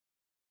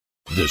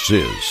This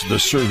is the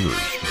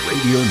Servers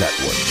Radio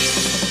Network.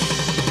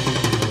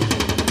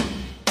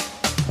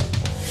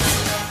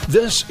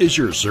 This is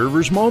your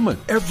server's moment.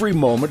 Every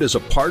moment is a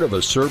part of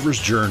a server's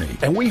journey,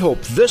 and we hope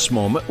this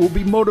moment will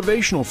be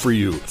motivational for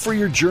you, for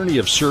your journey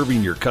of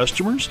serving your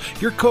customers,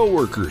 your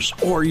coworkers,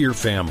 or your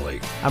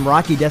family. I'm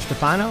Rocky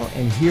DeStefano,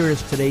 and here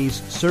is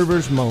today's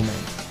server's moment.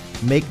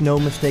 Make no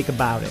mistake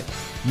about it.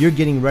 You're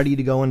getting ready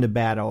to go into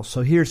battle,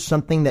 so here's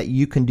something that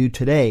you can do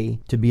today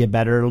to be a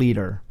better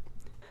leader.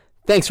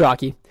 Thanks,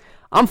 Rocky.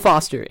 I'm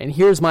Foster, and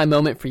here's my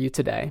moment for you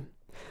today.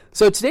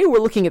 So today we're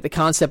looking at the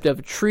concept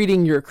of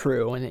treating your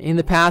crew. And in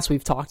the past,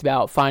 we've talked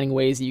about finding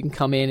ways that you can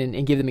come in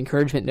and give them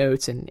encouragement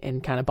notes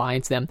and kind of buy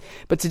into them.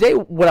 But today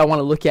what I want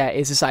to look at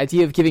is this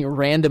idea of giving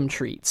random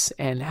treats.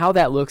 And how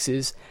that looks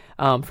is,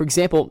 for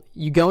example,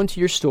 you go into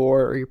your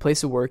store or your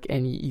place of work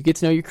and you get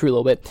to know your crew a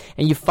little bit,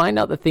 and you find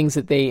out the things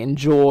that they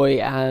enjoy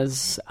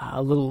as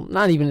a little,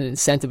 not even an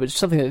incentive, but just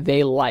something that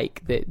they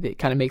like that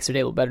kind of makes their day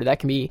a little better. That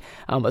can be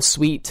a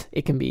sweet,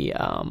 it can be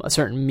a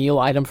certain meal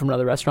item from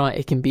another restaurant,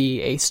 it can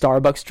be a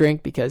Starbucks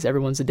drink because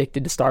everyone's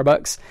addicted to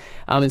Starbucks.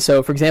 And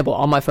so, for example,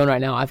 on my phone right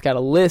now, I've got a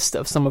list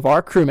of some of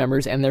our crew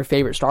members and their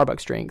favorite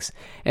Starbucks drinks.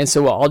 And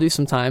so what I'll do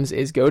sometimes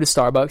is go to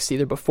Starbucks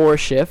either before a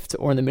shift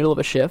or in the middle of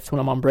a shift when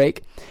I'm on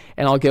break,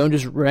 and I'll go and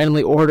just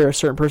randomly order a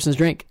certain person's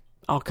drink.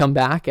 I'll come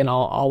back and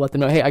I'll let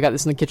them know, hey, I got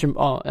this in the kitchen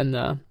and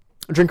the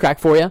drink rack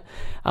for you.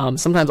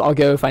 Sometimes I'll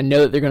go if I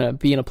know that they're going to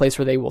be in a place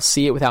where they will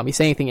see it without me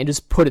saying anything, and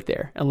just put it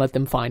there and let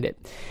them find it.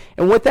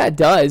 And what that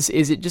does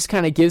is it just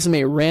kind of gives them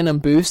a random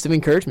boost of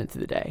encouragement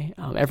through the day.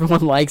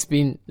 Everyone likes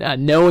being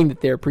knowing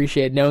that they're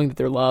appreciated, knowing that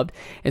they're loved.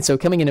 And so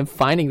coming in and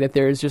finding that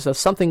there is just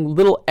something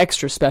little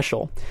extra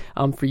special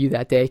for you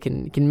that day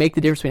can make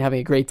the difference between having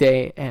a great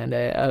day and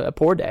a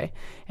poor day.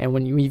 And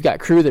when you've got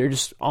crew that are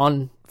just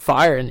on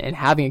fire and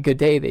having a good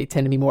day, they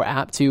tend to be more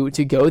apt to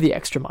go the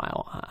extra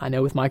mile. I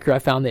know with my crew, I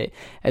found that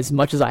as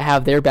much as I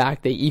have their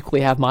back, they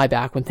equally have my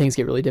back when things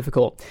get really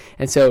difficult.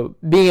 And so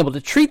being able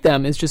to treat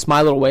them is just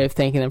my little way of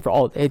thanking them for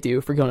all that they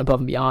do, for going above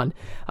and beyond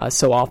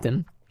so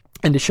often,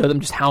 and to show them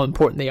just how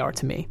important they are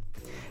to me.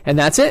 And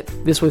that's it.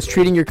 This was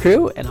Treating Your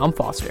Crew, and I'm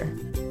Foster.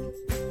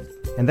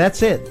 And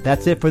that's it.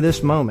 That's it for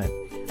this moment.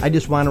 I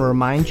just want to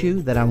remind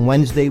you that on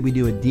Wednesday we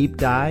do a deep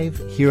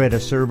dive here at A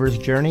Server's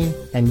Journey,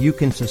 and you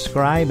can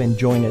subscribe and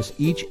join us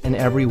each and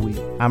every week.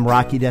 I'm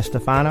Rocky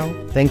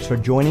DeStefano. Thanks for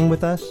joining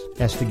with us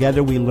as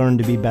together we learn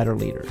to be better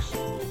leaders.